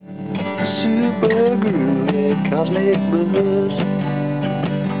super groovy cosmic blues.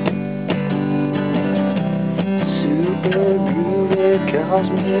 Super groovy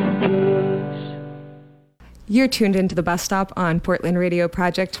cosmic blues. You're tuned into the bus stop on Portland Radio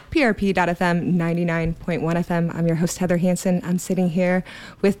Project, PRP.FM 99.1 FM. I'm your host, Heather Hansen. I'm sitting here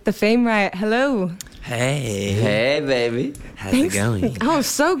with the Fame Riot. Hello. Hey. Hey, baby. How's it going? Oh,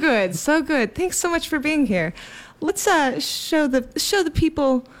 so good. So good. Thanks so much for being here. Let's show the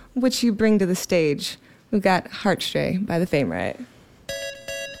people what you bring to the stage. We've got Heartstray by the Fame Riot.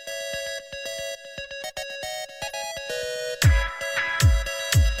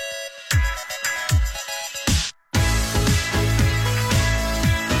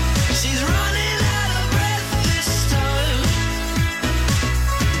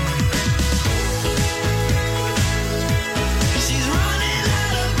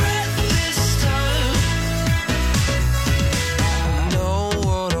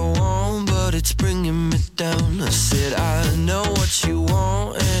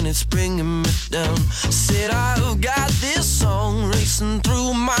 It's bringing me down. Said I've got this song racing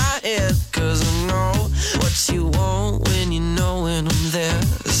through my head, 'cause I know what you want when you know when I'm there.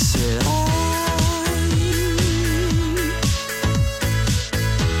 Said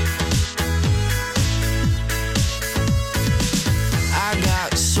I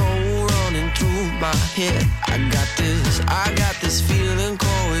got soul running through my head. I got this feeling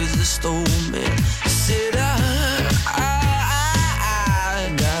called irresistible. Said I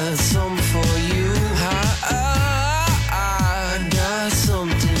got something for you. I got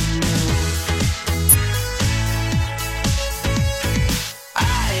something new. I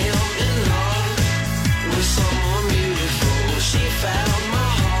am in love with someone beautiful. She found my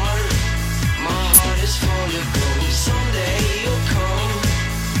heart. My heart is full of gold. Someday you'll come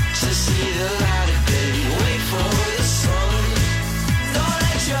to see the light of day. Wait for the sun. Don't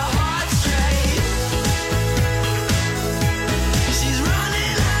let your heart stray. She's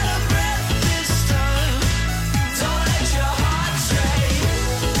running out of breath this time. Don't let your heart stray.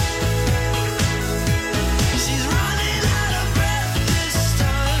 She's running out of breath this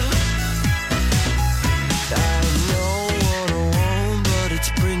time. I know what I want, but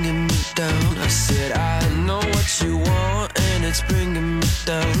it's bringing me down. I said I know what you want, and it's bringing me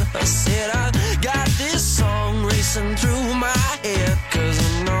down. I said I got this song racing through my head, 'cause I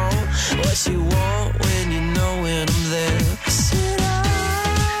know what you want when you know when I'm there. I said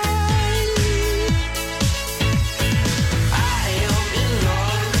I am in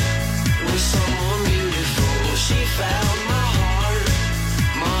love with someone beautiful. She found my heart.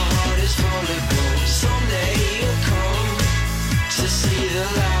 My heart is full of gold. Someday you'll come to see the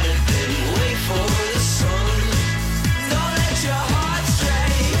light of day. Wait for the sun. Don't let your heart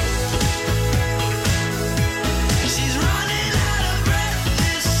stray. She's running out of breath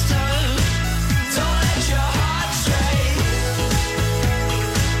this time. Don't let your heart stray.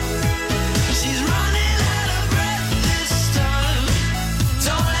 She's running out of breath this time.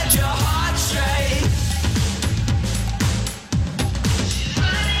 Don't let your heart stray. She's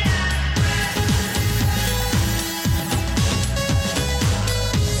running out of breath.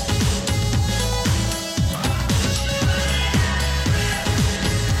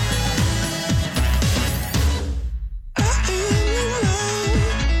 I am in love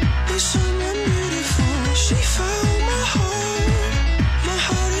with someone beautiful. She found my heart. My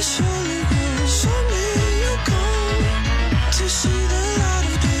heart is full of gold. Someday you'll come to see the light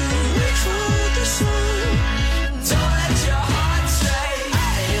of day. Wait for the sun. Don't let your heart stray.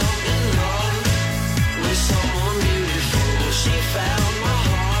 I am in love with someone beautiful. She found my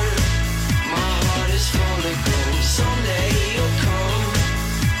heart. My heart is full of gold. Someday you'll come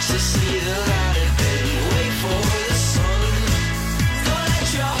to see the light of day. Wait for the sun. Don't let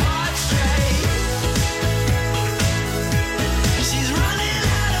your heart stray. She's running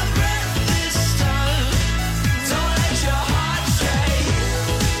out of breath this time. Don't let your heart stray.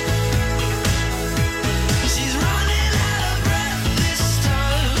 She's running out of breath this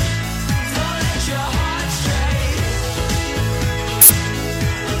time. Don't let your heart stray.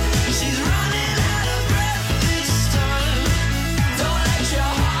 She's running out of breath this time. Don't let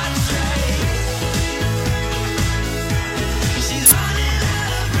your heart stray. She's running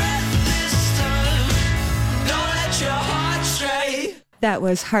out of breath this time. Don't let your heart stray. That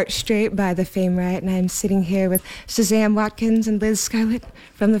was Heartstray by the Fame Riot, and I'm sitting here with Suzanne Watkins and Liz Scarlett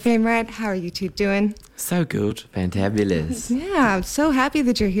from the Fame Riot. How are you two doing? So good. Fantabulous. Yeah, I'm so happy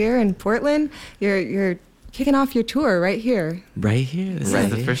that you're here in Portland. You're kicking off your tour right here. Right here. This is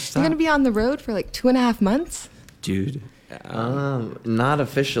the first You're stop. going to be on the road for like 2.5 months? Dude, Not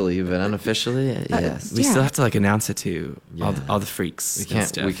officially, but unofficially, yes. We Yeah. still have to like announce it to Yeah. all the freaks. We and can't.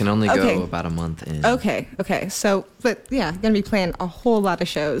 stuff. We can only Okay. go about a month in. Okay. So, but yeah, gonna be playing a whole lot of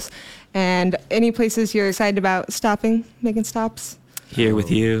shows. And any places you're excited about stopping, making stops? Here with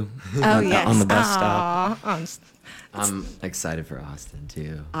you. Oh, yes. On the bus stop. On I'm excited for Austin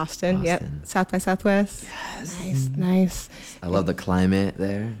too. Austin, yep. South by Southwest. Yes. Nice. I love the climate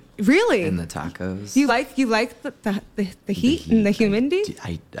there Really? and the tacos. You like the heat and the humidity?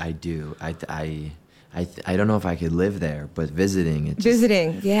 I do. I don't know if I could live there, but visiting it.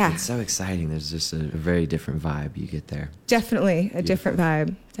 Visiting, yeah. It's so exciting. There's just a very different vibe you get there. Definitely a different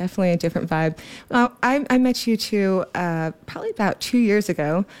vibe. Definitely a different vibe. Well, I met you two probably about 2 years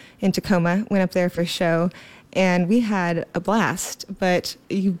ago in Tacoma. Went up there for a show, and we had a blast. But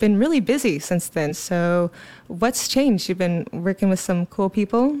you've been really busy since then. So what's changed? You've been working with some cool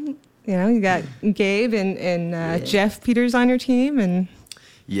people. You know, you got Gabe and Jeff Peters on your team, and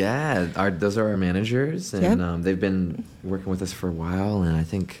Yeah, those are our managers, and Yep. they've been working with us for a while. And I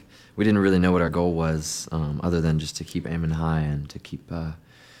think we didn't really know what our goal was, other than just to keep aiming high and to keep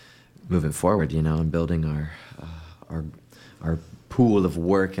moving forward, and building our pool of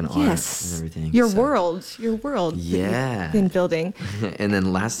work and art and everything. Your So- world that Yeah. you've been building. And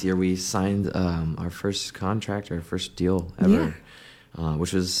then last year we signed our first contract, our first deal ever,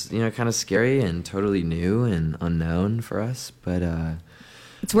 which was kind of scary and totally new and unknown for us, but.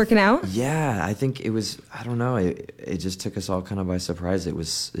 It's working out. Yeah, I think it was. I don't know. It just took us all kind of by surprise. It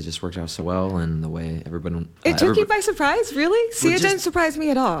just worked out so well, and the way everybody. It took you by surprise, really? See, Well, it just- didn't surprise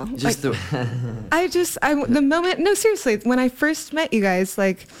me at all. Just Like, the moment. No, seriously, when I first met you guys,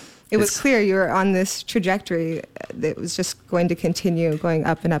 like, it was It's- clear you were on this trajectory that was just going to continue going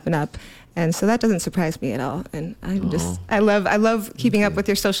up and up and up. And so that doesn't surprise me at all. And I love keeping up with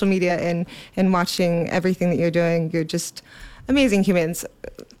your social media and watching everything that you're doing. You're just amazing humans,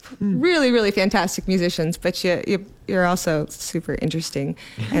 really, really fantastic musicians, but you're also super interesting.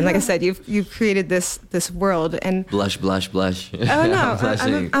 And like I said, you've created this world. And blush. oh no,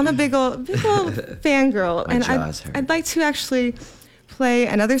 Blushing. I'm a big old fangirl, My and jaws hurt. I'd like to actually play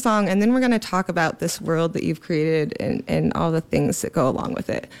another song, and then we're going to talk about this world that you've created and all the things that go along with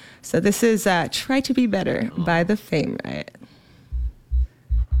it. So this is "Try to Be Better" by the Fame Riot.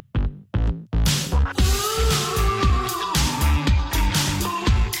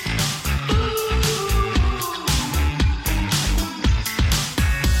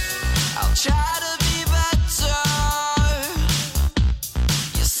 I'll try to be better.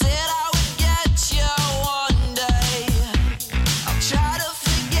 You said I would get you one day. I'll try to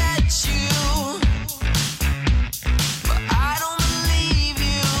forget you, but I don't believe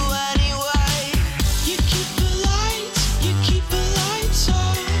you anyway. You keep the lights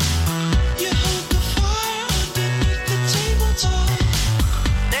on. You hold the fire underneath the tabletop.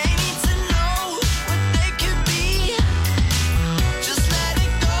 They need to know what they could be. Just let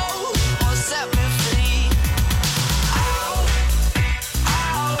it go or set me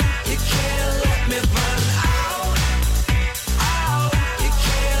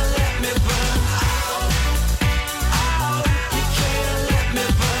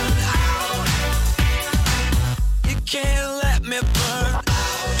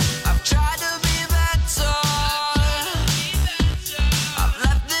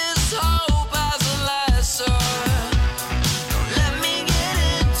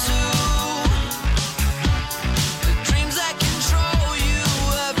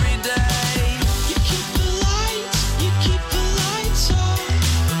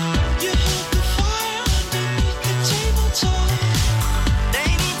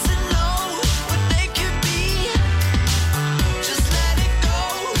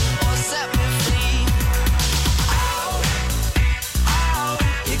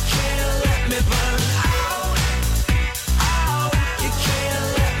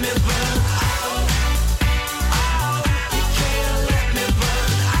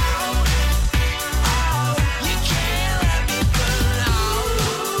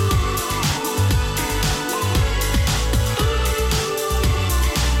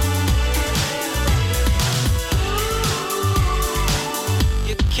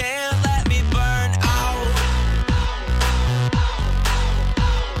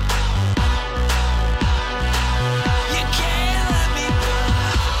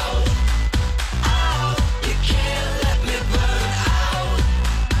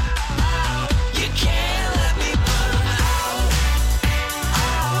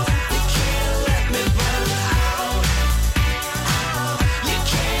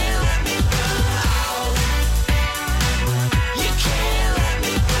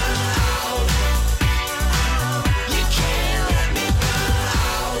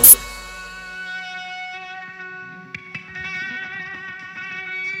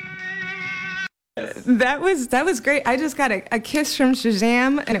That was great. I just got a kiss from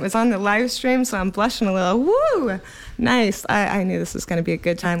Shazam, and it was on the live stream, so I'm blushing a little. Woo! Nice. I knew this was going to be a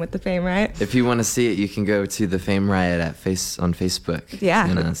good time with the Fame Riot. If you want to see it, you can go to the Fame Riot on Facebook. Yeah.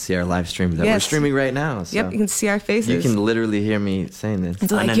 And see our live stream that we're Yes. streaming right now. So Yep, you can see our faces. you can literally hear me saying this.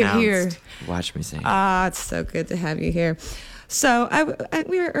 It's like you're here. Unannounced. Watch me sing. Ah, it's so good to have you here. So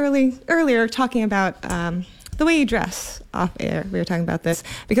we were earlier talking about the way you dress off air. We were talking about this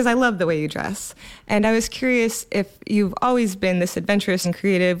because I love the way you dress. And I was curious if you've always been this adventurous and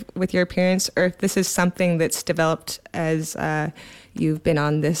creative with your appearance, or if this is something that's developed as you've been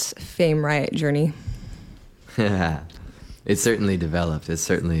on this Fame Riot journey. It's certainly developed. It's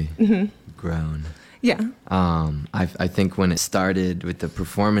certainly grown. Yeah. I think when it started with the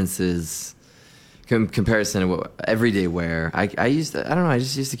performances, comparison to what everyday wear, I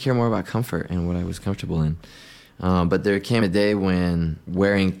just used to care more about comfort and what I was comfortable in. But there came a day when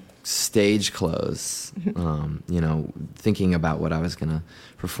wearing stage clothes, thinking about what I was gonna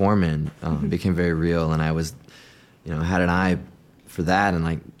perform in, became very real, and I was, had an eye for that, and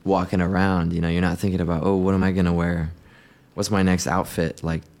like walking around, you're not thinking about, oh, what am I gonna wear? What's my next outfit?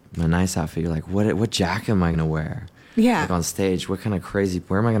 Like my nice outfit. You're like, what jacket am I gonna wear? Yeah. Like on stage, where am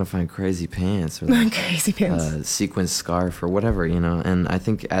I gonna find crazy pants or like, Crazy pants. sequence scarf or whatever, And I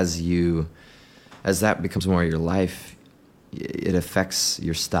think as that becomes more of your life, it affects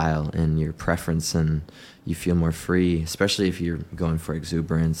your style and your preference, and you feel more free, especially if you're going for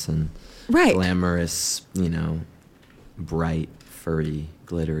exuberance and Right. glamorous, bright, furry,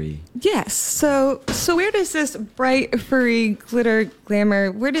 glittery. Yes. So where does this bright, furry, glitter,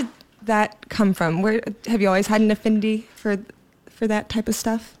 glamour, where did that come from? Where have you always had an affinity for that type of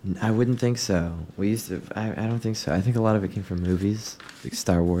stuff? I wouldn't think so. We used to. I don't think so. I think a lot of it came from movies, like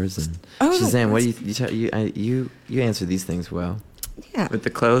Star Wars and Shazam. What do you answer these things well? Yeah. With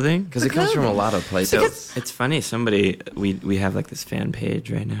the clothing? Because it comes from a lot of places. It's funny. We have like this fan page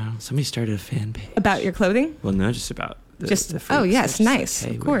right now. Somebody started a fan page. About your clothing? Well, no, just about the freaks. Oh yes, It's just nice.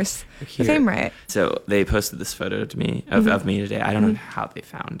 like, hey, of course. we're The here. Fame Riot. So they posted this photo to me of me today. I don't know how they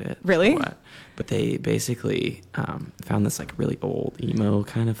found it. Really? or what, but they basically found this like really old emo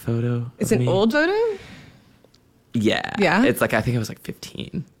kind of photo. It's of an me. old photo? Yeah. Yeah? It's like I think I was like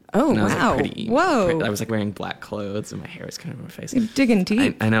 15. Oh, And I was, wow. like, pretty emo. Whoa. I was like wearing black clothes and my hair was kind of in my face. You're digging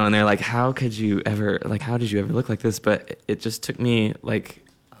deep. I know, and they're like, how did you ever look like this? But it just took me like,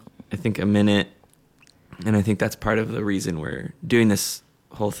 I think a minute, and I think that's part of the reason we're doing this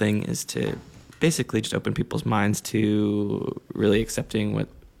whole thing is to basically just open people's minds to really accepting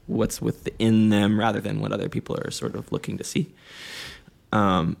what's within them rather than what other people are sort of looking to see.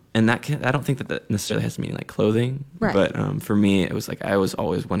 And I don't think that necessarily has to mean like clothing, Right. but for me, it was like I was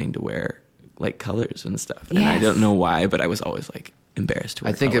always wanting to wear like colors and stuff, and I Yes. don't know why, but I was always like embarrassed to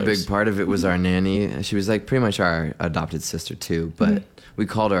wear I think colors. a big part of it was our nanny. She was like pretty much our adopted sister too, but we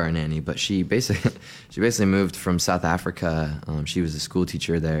called her our nanny. But she basically moved from South Africa. She was a school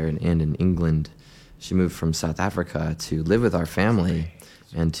teacher there, and in England, she moved from South Africa to live with our family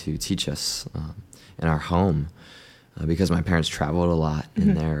and to teach us in our home because my parents traveled a lot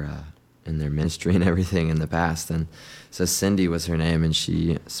in their ministry and everything in the past. And so Cindy was her name, and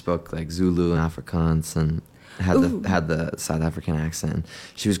she spoke like Zulu and Afrikaans and had the South African accent.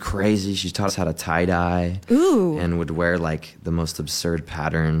 She was crazy. She taught us how to tie dye. Ooh. And would wear like the most absurd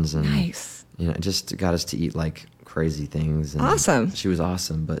patterns, and Nice. it just got us to eat like crazy things. And Awesome. She was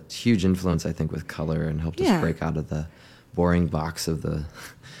awesome, but huge influence I think with color, and helped Yeah. us break out of the boring box of the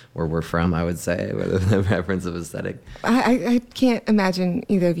where we're from, I would say, with the reference of aesthetic. I can't imagine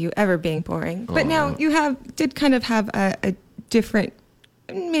either of you ever being boring. But now you did kind of have a different,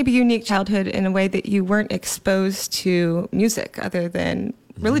 maybe unique childhood in a way that you weren't exposed to music other than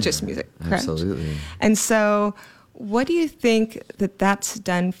religious music, correct? Absolutely. And so what do you think that that's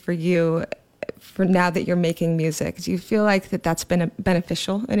done for you for now that you're making music? Do you feel like that's been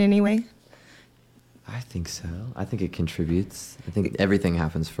beneficial in any way? I think so. I think it contributes. I think everything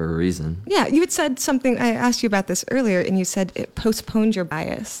happens for a reason. Yeah, you had said something, I asked you about this earlier, and you said it postponed your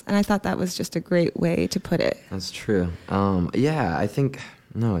bias. And I thought that was just a great way to put it. That's true. Yeah, I think,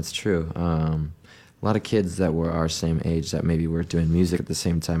 no, it's true. A lot of kids that were our same age that maybe were doing music at the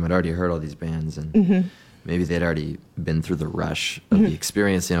same time had already heard all these bands, and maybe they'd already been through the rush of the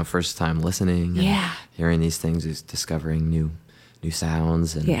experience, first time listening and Yeah. hearing these things, is discovering new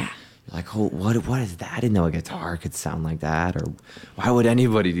sounds. And Yeah. you're like, oh, what is that? I didn't know a guitar could sound like that, or why would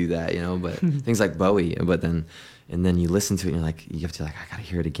anybody do that, But things like Bowie, and then you listen to it and you're like, you have to I gotta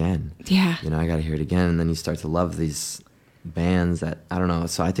hear it again. Yeah. I gotta hear it again, and then you start to love these bands that, I don't know.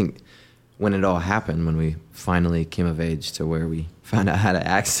 So I think when it all happened, when we finally came of age to where we found out how to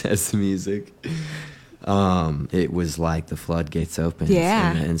access music, it was like the floodgates opened.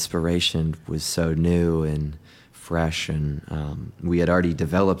 Yeah. And the inspiration was so new and fresh, and we had already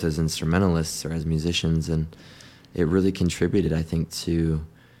developed as instrumentalists or as musicians, and it really contributed, I think, to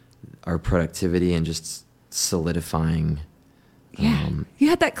our productivity and just solidifying. Yeah, you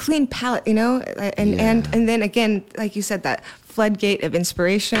had that clean palette, you know, and then again, like you said, that floodgate of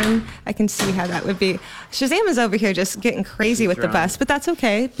inspiration. I can see how that would be. Shazam is over here just getting crazy with the bus, but that's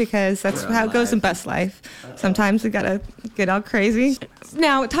okay because that's how it goes in bus life. Sometimes we gotta get all crazy.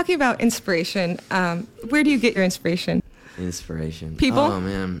 Now, talking about inspiration, where do you get your inspiration? Inspiration. People? Oh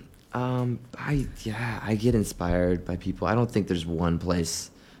man, I get inspired by people. I don't think there's one place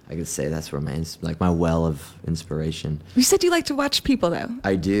I could say that's where my well of inspiration. You said you like to watch people, though.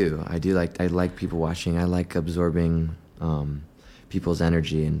 I do like people watching. I like absorbing people's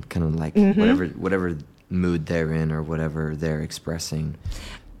energy and kind of like whatever mood they're in or whatever they're expressing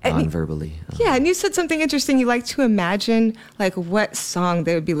non-verbally. Yeah, and you said something interesting. You like to imagine like what song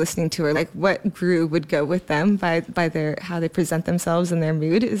they would be listening to, or like what groove would go with them by their how they present themselves and their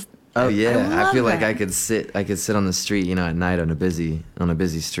mood. Oh yeah, I feel like that. I could sit on the street, you know, at night on a busy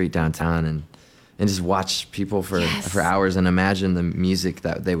street downtown and just watch people for hours and imagine the music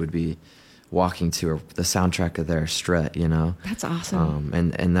that they would be walking to or the soundtrack of their strut, you know. That's awesome.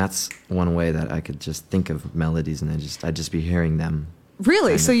 And that's one way that I could just think of melodies and I'd just be hearing them.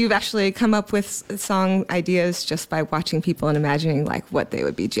 Really? So you've actually come up with song ideas just by watching people and imagining like what they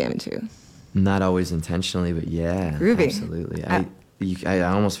would be jamming to? Not always intentionally, but yeah, groovy. Absolutely. I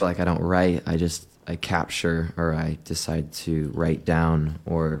almost feel like I don't write. I capture, or I decide to write down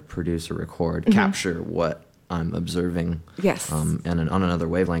or produce or record, capture what I'm observing. Yes. And on another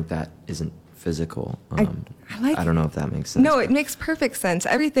wavelength that isn't physical. I like I don't know if that makes sense. No, it makes perfect sense.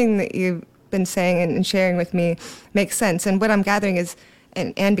 Everything that you've been saying and sharing with me makes sense. And what I'm gathering is,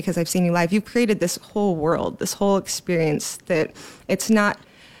 and because I've seen you live, you've created this whole world, this whole experience that it's not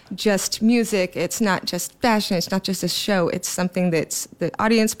just music, it's not just fashion, it's not just a show, it's something that the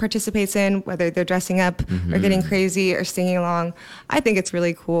audience participates in, whether they're dressing up or getting crazy or singing along. I think it's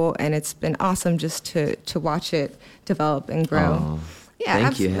really cool, and it's been awesome just to watch it develop and grow. Oh, yeah, thank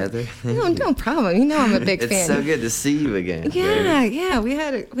absolutely. you, Heather. No problem. You know I'm a big fan. It's so good to see you again. Yeah. We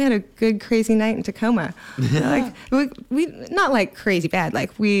had a good crazy night in Tacoma. Like we not like crazy bad.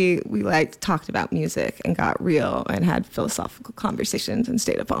 Like we like talked about music and got real and had philosophical conversations and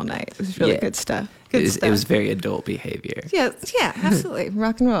stayed up all night. It was really good stuff. It was very adult behavior. Yeah, absolutely.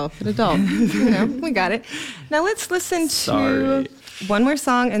 Rock and roll, but adult. You know, we got it. Now let's listen to one more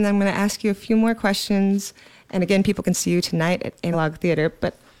song, and then I'm going to ask you a few more questions. And again, people can see you tonight at Analog Theater,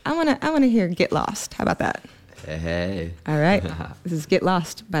 but I wanna hear "Get Lost." How about that? Hey. All right. This is "Get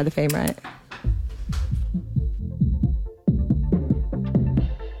Lost" by the Fame Riot.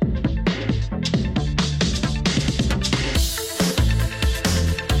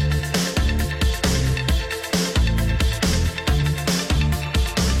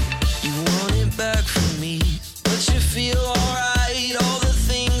 You want it back from me, but you feel alright. All the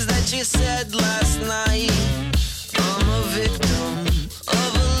things that you said last night. I'm a victim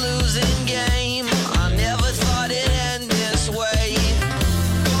of a losing game. I never thought it'd end this way.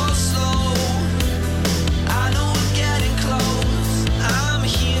 Go slow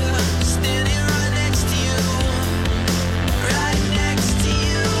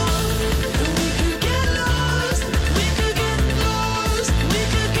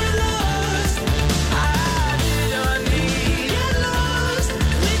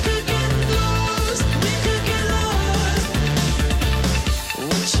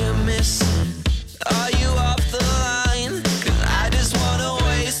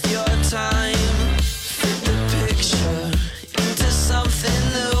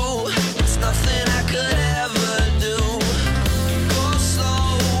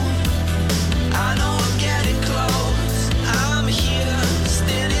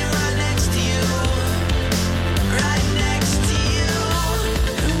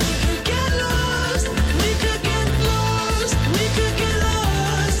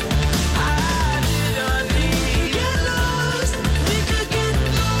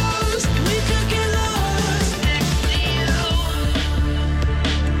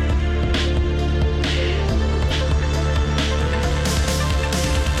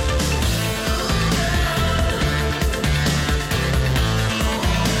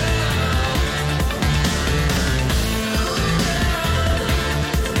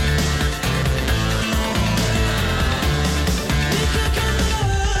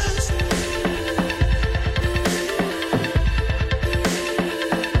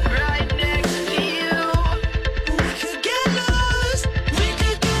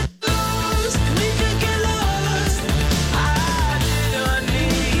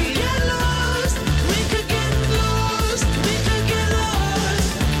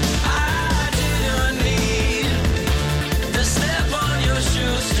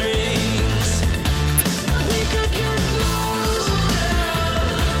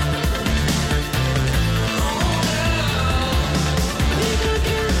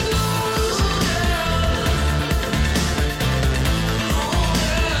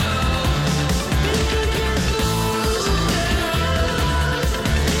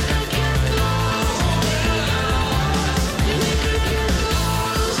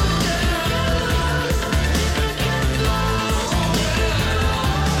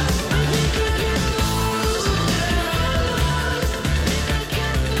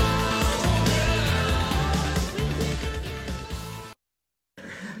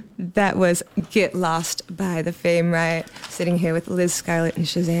That was Get Lost by the Fame Riot. Sitting here with Liz Scarlett and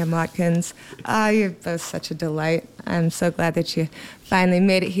Shazam Watkins. You're both such a delight. I'm so glad that you finally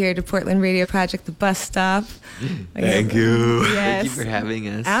made it here to Portland Radio Project, the bus stop. Thank you. Yes. Thank you for having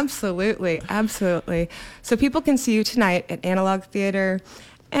us. Absolutely, absolutely. So people can see you tonight at Analog Theater.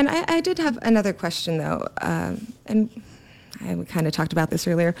 And I did have another question, though, and we kind of talked about this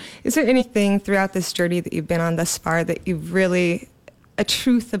earlier. Is there anything throughout this journey that you've been on thus far that you've really, a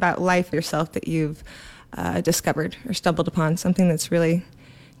truth about life yourself that you've discovered or stumbled upon, something that's really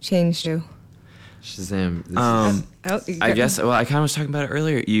changed you? Shazam. I guess, well, I kind of was talking about it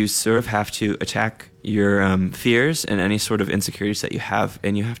earlier. You sort of have to attack your fears and any sort of insecurities that you have,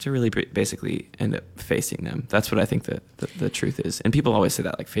 and you have to really basically end up facing them. That's what I think the truth is. And people always say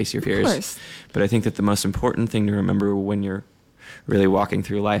that, like, face your fears. Of course. But I think that the most important thing to remember when you're really walking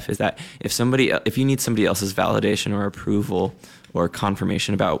through life is that if you need somebody else's validation or approval or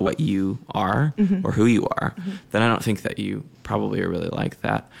confirmation about what you are or who you are, then I don't think that you probably are really like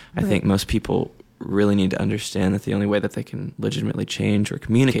that. I think most people really need to understand that the only way that they can legitimately change or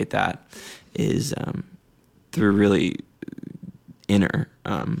communicate that is through really inner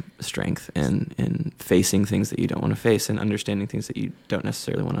strength and facing things that you don't want to face and understanding things that you don't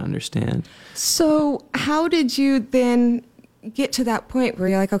necessarily want to understand. So how did you then get to that point where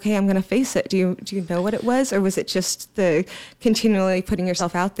you're like, okay, I'm going to face it? Do you know what it was, or was it just the continually putting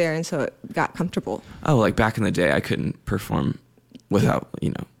yourself out there and so it got comfortable? Oh, like back in the day, I couldn't perform without,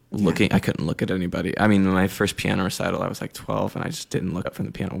 looking. I couldn't look at anybody. I mean, my first piano recital, I was like 12, and I just didn't look up from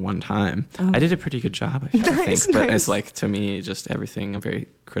the piano one time. I did a pretty good job, I think. But it's like, to me, just everything, I'm very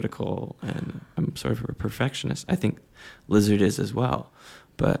critical, and I'm sort of a perfectionist. I think Lizard is as well.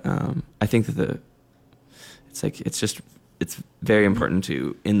 But I think that it's very important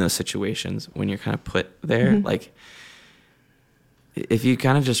to, in those situations, when you're kind of put there, like, if you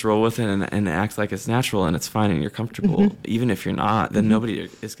kind of just roll with it and act like it's natural and it's fine and you're comfortable, even if you're not, then nobody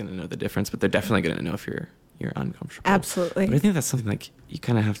is going to know the difference, but they're definitely going to know if you're uncomfortable. Absolutely. But I think that's something like you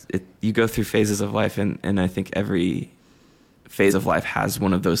kind of have you go through phases of life, and I think every phase of life has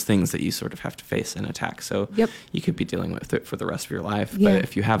one of those things that you sort of have to face and attack. So you could be dealing with it for the rest of your life, but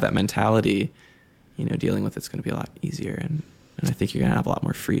if you have that mentality, dealing with it's going to be a lot easier, and I think you're going to have a lot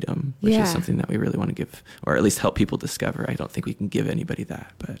more freedom, which is something that we really want to give, or at least help people discover. I don't think we can give anybody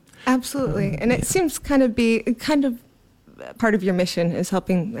that, but absolutely. And it seems kind of part of your mission is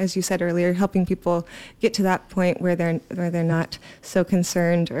helping, as you said earlier, helping people get to that point where they're not so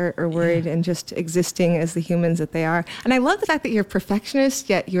concerned or worried and just existing as the humans that they are. And I love the fact that you're a perfectionist,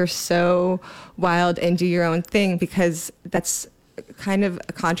 yet you're so wild and do your own thing, because that's kind of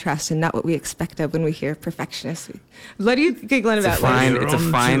a contrast and not what we expect of when we hear perfectionist. What are you giggling about? It's a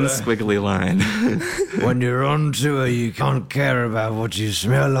fine squiggly line. When you're on tour, you can't care about what you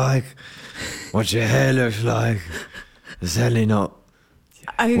smell like, what your hair looks like. It's certainly not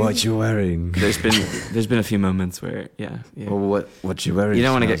what you're wearing. There's been a few moments where, Or what you're wearing. You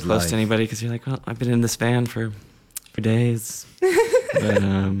don't want to get close like. to anybody because you're like, well, I've been in this band for days. But,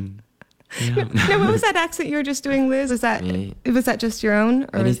 No, what was that accent you were just doing, Liz? Was that just your own?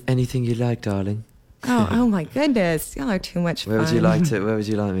 Or Anything you like, darling. Oh my goodness, y'all are too much fun. Where would you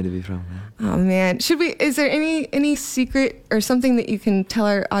like me to be from? Oh man, is there any secret or something that you can tell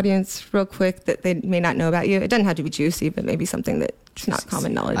our audience real quick that they may not know about you? It doesn't have to be juicy, but maybe something that's not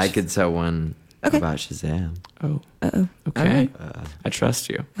common knowledge. I could tell one about Shazam. Oh. Uh-oh. Okay. All right. I trust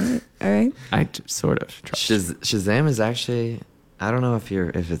you. All right. I sort of trust you. Shazam is actually, I don't know if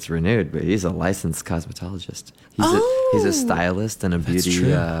it's renewed, but he's a licensed cosmetologist. He's a stylist and a That's beauty.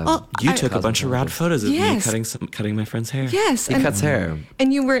 true. You took a bunch of rad photos of me cutting my friend's hair. Yes. He cuts hair.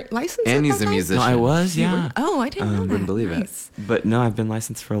 And you weren't licensed And at he's that a time? musician. No, I was, yeah. I didn't know that. Wouldn't believe it. But no, I've been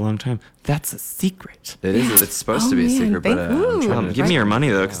licensed for a long time. That's a secret. It is. It's supposed to be a secret, but I'm trying to Give me your money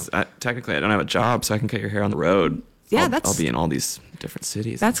though, because technically I don't have a job, so I can cut your hair on the road. Yeah, I'll be in all these different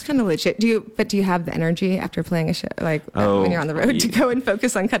cities. That's kind of legit. Do you have the energy after playing a show, when you're on the road, to go and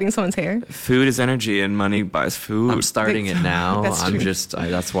focus on cutting someone's hair? Food is energy, and money buys food. I'm starting it now. That's true.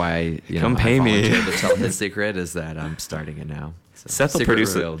 That's why Come pay me. to tell the secret is that I'm starting it now. So, Seth will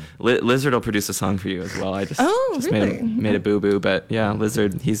produce it. Lizard will produce a song for you as well. I just really? made a boo boo, but yeah,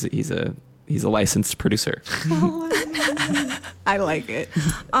 Lizard, he's a licensed producer. I like it.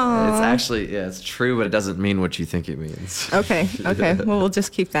 It's actually, it's true, but it doesn't mean what you think it means. Okay. Well, we'll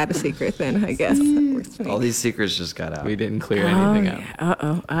just keep that a secret then, I guess. All these secrets just got out. We didn't clear anything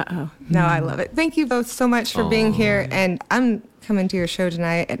up. Uh-oh. No, I love it. Thank you both so much for being here, and I'm coming to your show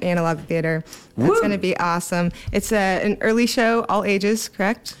tonight at Analog Theater. That's going to be awesome. It's an early show, all ages,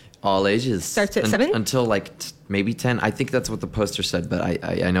 correct? All ages. Starts at 7? Until maybe 10. I think that's what the poster said, but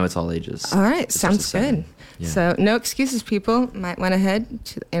I know it's all ages. All right, It's sounds just a 7. good. Yeah. So no excuses, people. Might want to head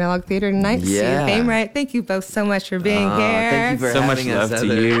to the Analog Theater tonight. See Yeah. your fame right. Thank you both so much for being here. Thank you for So much having us, love to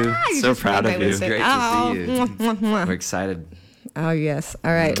Heather. you. You So just proud made of my you. listen. Great to Oh, see you. mwah, mwah, mwah. We're excited. Oh yes.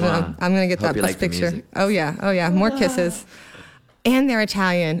 All right. Well, Mwah. I'm gonna get Hope that you bus like the picture. music. Oh yeah. Oh yeah. More kisses. And they're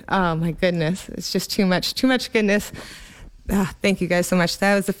Italian. Oh my goodness. It's just too much. Too much goodness. Thank you guys so much.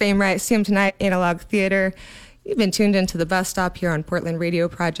 That was the Fame Right. See them tonight, Analog Theater. You've been tuned into the bus stop here on Portland Radio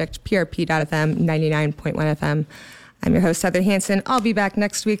Project, PRP.FM, 99.1 FM. I'm your host, Heather Hansen. I'll be back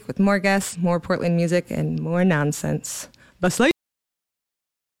next week with more guests, more Portland music, and more nonsense. Bus light.